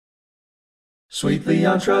Sweetly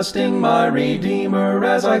I'm trusting my Redeemer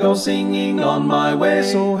as I go singing on my way.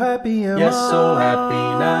 So happy am I. Yes, so happy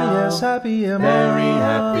now. Yes, happy am I. Very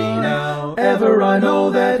happy now. Ever I know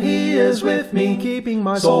that He is with me, keeping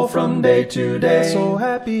my soul from day to day. So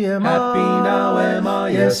happy am I. Happy now am I.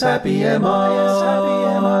 Yes, happy am I. Yes, happy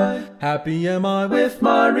am I. Happy am I with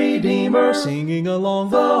my Redeemer, singing along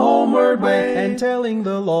the homeward way, and telling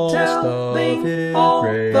the lost of His all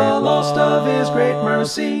great the lost of His great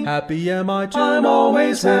mercy. Happy am I to I'm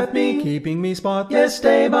always happy, keeping me spotless. Yes,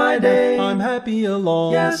 day by day. I'm happy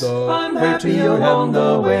along Yes, the I'm way happy to along the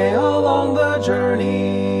heaven. way, along the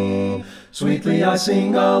journey. Sweetly I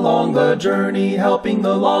sing along the journey, helping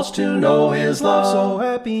the lost to know His love. So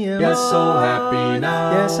happy am I. Yes, so happy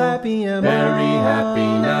now. Yes, happy am I. Very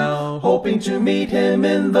happy now. Hoping to meet Him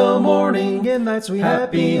in the morning, in that sweet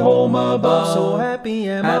happy home above. So happy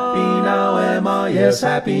am I. Happy now am I. Yes,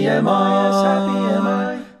 happy am I. Yes, happy am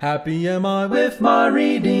I. Happy am I with my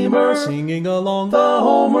Redeemer, singing along the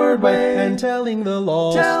homeward way, and telling the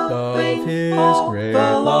lost of His all great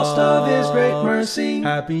the lost of His great love. mercy.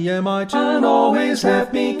 Happy am I to I'm always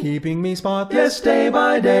happy, keeping me spotless. yes, day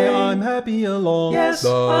by day. I'm happy along Yes, the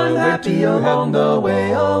I'm way happy to along heaven. the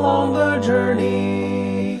way, along the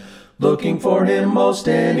journey. Looking for Him most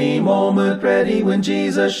any moment, ready when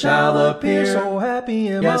Jesus shall appear. So happy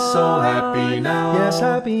am Yes, I. so happy now. Yes,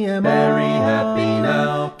 happy am I. Very happy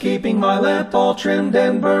now. Keeping my lamp all trimmed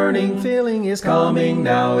and burning, Feeling is coming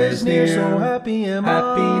now is near. So happy am I.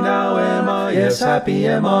 Happy now am I. Yes, happy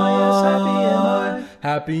am I. Yes, happy am I.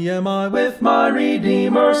 Happy am I with my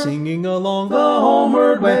Redeemer, Singing along the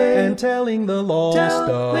homeward way, and telling the lost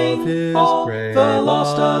of His all great the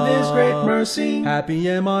lost love. of His great mercy. Happy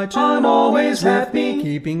am I to I'm always happy,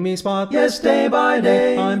 keeping me spotless. yes, day by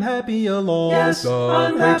day. I'm happy along Yes, the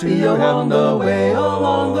I'm way happy to along heaven. the way,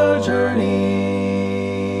 along the journey.